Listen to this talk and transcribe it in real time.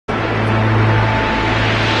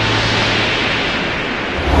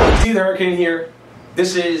Steve the Hurricane here.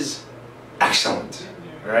 This is excellent,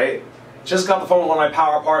 right? Just got the phone with one of my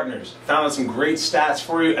power partners. Found out some great stats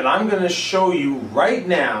for you, and I'm going to show you right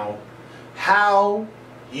now how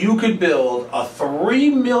you could build a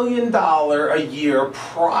 $3 million a year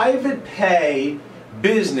private pay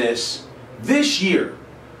business this year.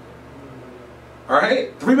 All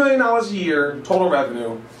right? $3 million a year total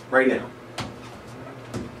revenue right now.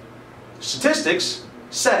 Statistics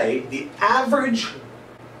say the average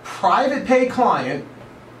private pay client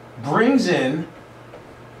brings in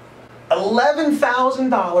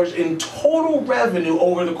 $11,000 in total revenue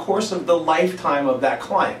over the course of the lifetime of that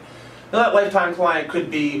client. Now, that lifetime client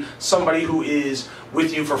could be somebody who is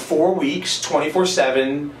with you for 4 weeks,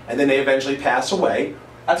 24/7, and then they eventually pass away.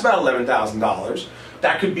 That's about $11,000.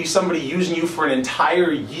 That could be somebody using you for an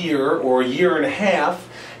entire year or a year and a half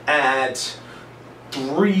at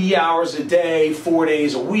 3 hours a day, 4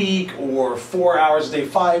 days a week, or 4 hours a day,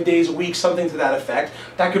 5 days a week, something to that effect.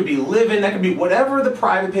 That could be living, that could be whatever the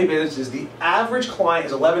private pay business is. The average client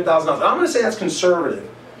is $11,000. I'm going to say that's conservative.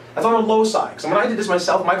 That's on the low side. Because when I did this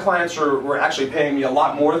myself, my clients were actually paying me a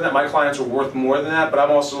lot more than that. My clients were worth more than that, but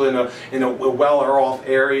I'm also in a well-off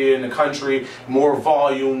area in the country, more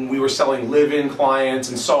volume. We were selling live-in clients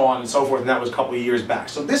and so on and so forth, and that was a couple of years back.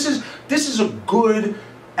 So this is a good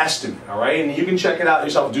estimate, all right? And you can check it out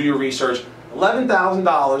yourself, do your research.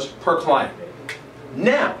 $11,000 per client.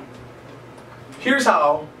 Now, here's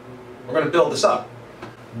how we're going to build this up.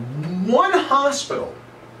 One hospital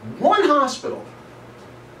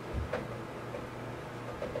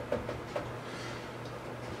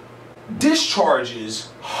discharges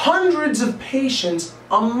hundreds of patients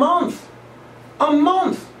a month. A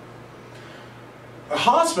month. A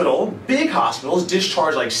hospital, big hospitals,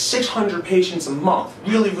 discharge like 600 patients a month.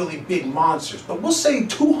 Really, really big monsters. But we'll say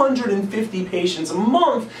 250 patients a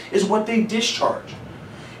month is what they discharge.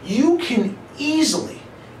 You can easily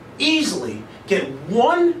get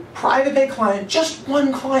one private pay client, just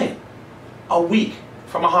one client, a week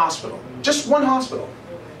from a hospital. Just one hospital.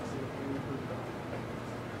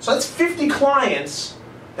 So that's 50 clients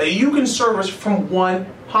that you can service from one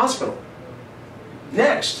hospital.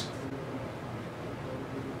 Next,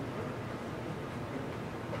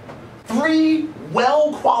 3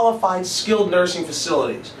 well-qualified skilled nursing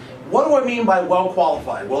facilities. What do I mean by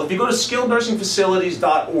well-qualified? Well, if you go to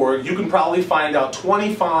skillednursingfacilities.org, you can probably find out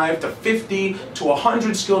 25 to 50 to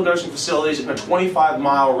 100 skilled nursing facilities in a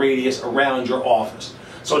 25-mile radius around your office.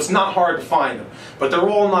 So it's not hard to find them, but they're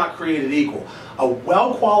all not created equal. A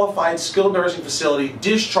well-qualified skilled nursing facility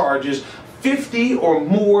discharges 50 or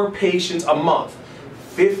more patients a month.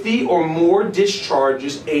 50 or more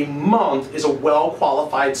discharges a month is a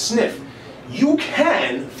well-qualified SNF. You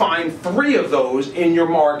can find 3 of those in your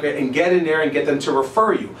market and get in there and get them to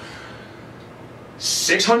refer you.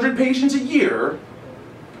 600 patients a year,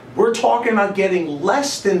 we're talking about getting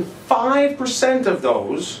less than 5% of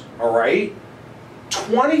those, all right?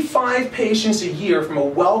 25 patients a year from a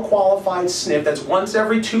well-qualified SNF, that's once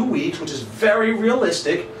every 2 weeks, which is very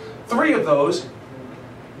realistic. 3 of those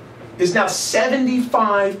is now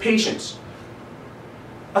 75 patients.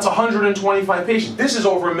 That's 125 patients. This is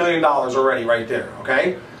over $1 million already right there,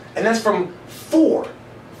 okay? And that's from four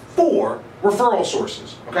referral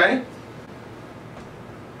sources, okay?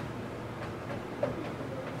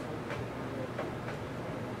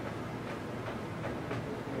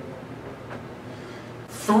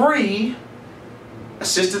 Three,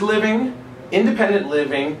 assisted living, independent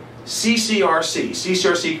living, CCRC,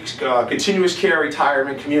 continuous care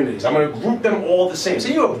retirement communities. I'm going to group them all the same. So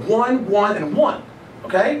you have 1, 1, and 1,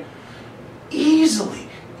 okay? Easily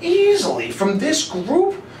from this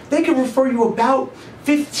group, they can refer you about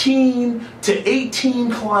 15 to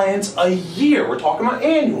 18 clients a year. We're talking about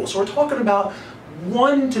annual, so we're talking about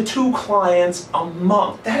 1 to 2 clients a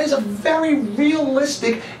month. That is a very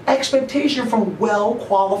realistic expectation from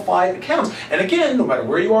well-qualified accounts. And again, no matter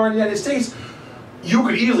where you are in the United States, you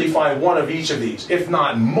could easily find one of each of these, if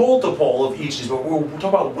not multiple of each of these. But we're talking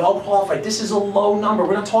about well-qualified. This is a low number.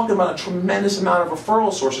 We're not talking about a tremendous amount of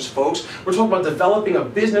referral sources, folks. We're talking about developing a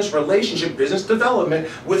business relationship, business development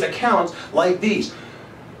with accounts like these.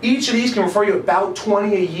 Each of these can refer you about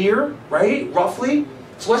 20 a year, right, roughly.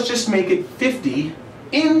 So let's just make it 50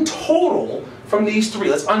 in total from these 3.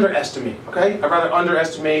 Let's underestimate, okay? I'd rather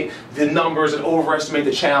underestimate the numbers and overestimate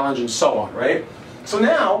the challenge and so on, right? So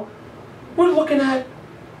now, we're looking at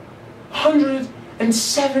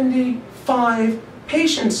 175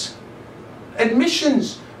 patients,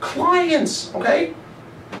 admissions, clients, okay?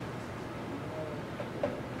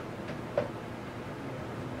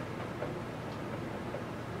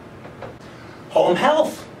 Home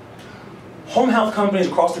health. home health companies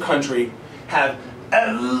across the country have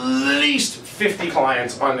at least 50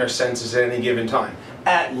 clients on their census at any given time.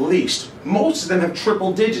 At least. Most of them have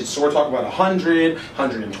triple digits, so we're talking about 100,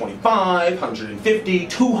 125, 150,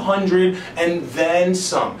 200, and then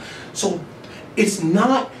some. So it's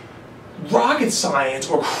not rocket science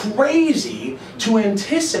or crazy to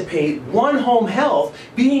anticipate one home health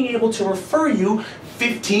being able to refer you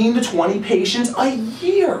 15 to 20 patients a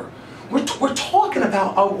year. We're talking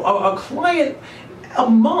about a client a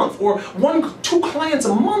month, or 2 clients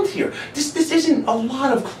a month here. This isn't a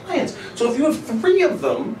lot of clients. So if you have 3 of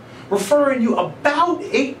them referring you about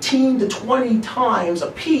 18 to 20 times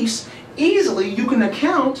a piece, easily you can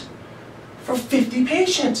account for 50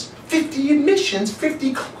 patients, 50 admissions,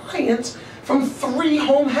 50 clients from 3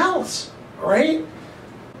 home healths, all right?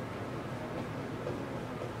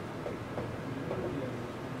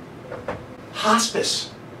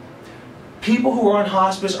 Hospice. People who are on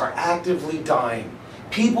hospice are actively dying.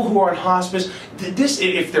 People who are on hospice,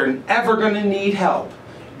 if they're ever going to need help,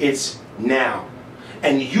 it's now.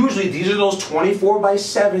 And usually these are those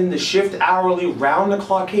 24/7, the shift hourly,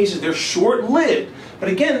 round-the-clock cases. They're short-lived. But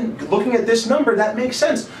again, looking at this number, that makes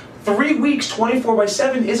sense. 3 weeks,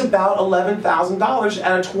 24/7 is about $11,000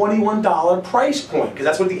 at a $21 price point, because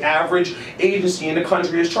that's what the average agency in the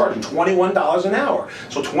country is charging, $21 an hour.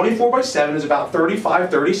 So 24/7 is about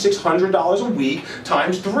 $3,500, $3,600 a week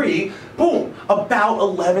times 3, boom, about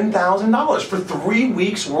 $11,000 for 3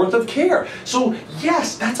 weeks worth of care. So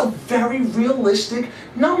yes, that's a very realistic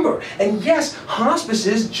number. And yes,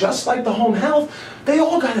 hospices, just like the home health, they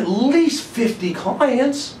all got at least 50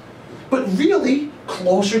 clients, but really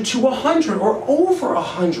closer to 100 or over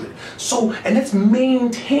 100. So, and that's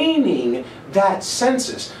maintaining that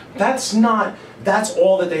census. That's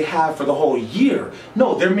all that they have for the whole year.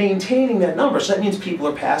 No, they're maintaining that number. So that means people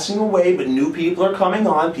are passing away, but new people are coming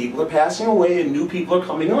on. People are passing away and new people are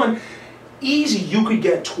coming on. Easy, you could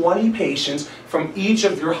get 20 patients from each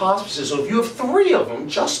of your hospices. So if you have 3 of them,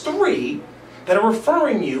 just 3, that are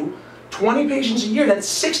referring you 20 patients a year, that's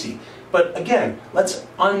 60. But again, let's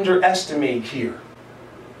underestimate here.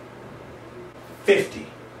 50,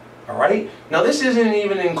 all right? Now this isn't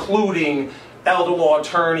even including elder law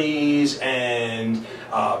attorneys and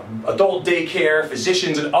adult daycare,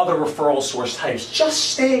 physicians, and other referral source types.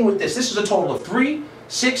 Just staying with this. This is a total of 3,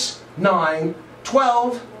 6, 9,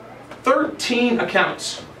 12, 13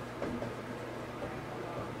 accounts.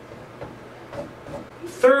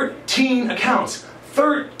 13 accounts.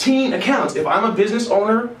 13 accounts. If I'm a business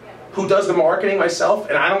owner who does the marketing myself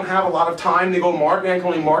and I don't have a lot of time to go marketing, I can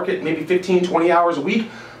only market maybe 15, 20 hours a week,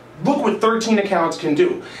 look what 13 accounts can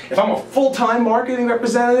do. If I'm a full-time marketing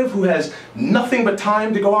representative who has nothing but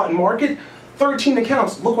time to go out and market, 13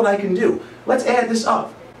 accounts, look what I can do. Let's add this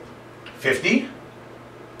up. 50,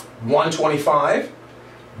 125,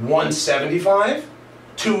 175,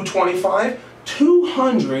 225,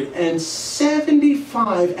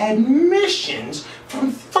 275 admissions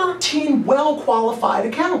from 13 well-qualified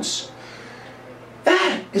accounts.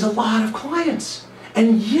 That is a lot of clients.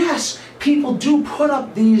 And yes, people do put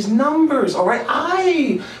up these numbers, all right?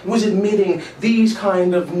 I was admitting these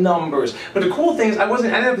kind of numbers. But the cool thing is I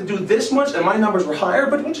didn't have to do this much and my numbers were higher,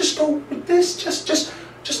 but we'll just go with this, just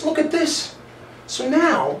look at this. So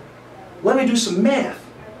now, let me do some math.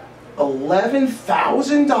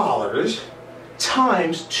 $11,000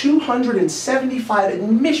 times 275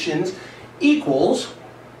 admissions equals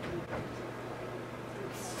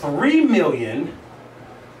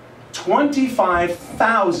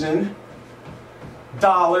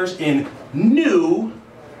 $3,025,000 in new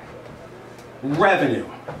revenue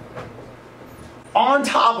on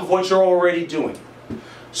top of what you're already doing.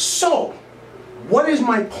 So, what is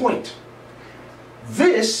my point?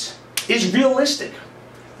 This is realistic.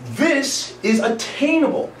 This is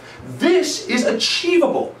attainable. This is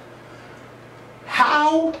achievable.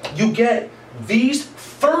 How you get these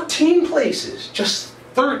 13 places, just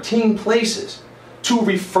 13 places, to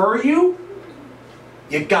refer you,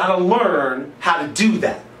 you gotta learn how to do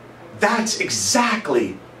that. That's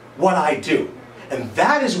exactly what I do. And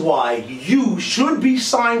that is why you should be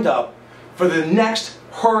signed up for the next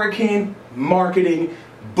Hurricane Marketing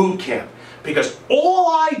Bootcamp. Because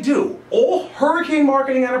all Hurricane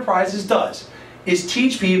Marketing Enterprises does is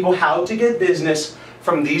teach people how to get business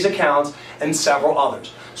from these accounts and several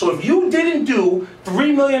others. So if you didn't do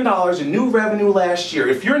 $3 million in new revenue last year,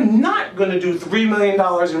 if you're not going to do $3 million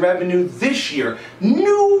in revenue this year,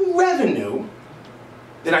 new revenue,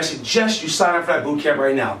 then I suggest you sign up for that bootcamp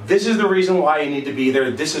right now. This is the reason why you need to be there.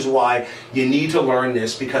 This is why you need to learn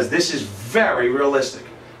this, because this is very realistic.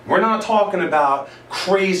 We're not talking about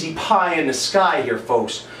crazy pie in the sky here,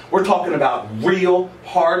 folks. We're talking about real,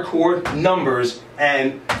 hardcore numbers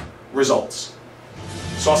and results.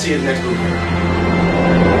 So I'll see you in the next movie.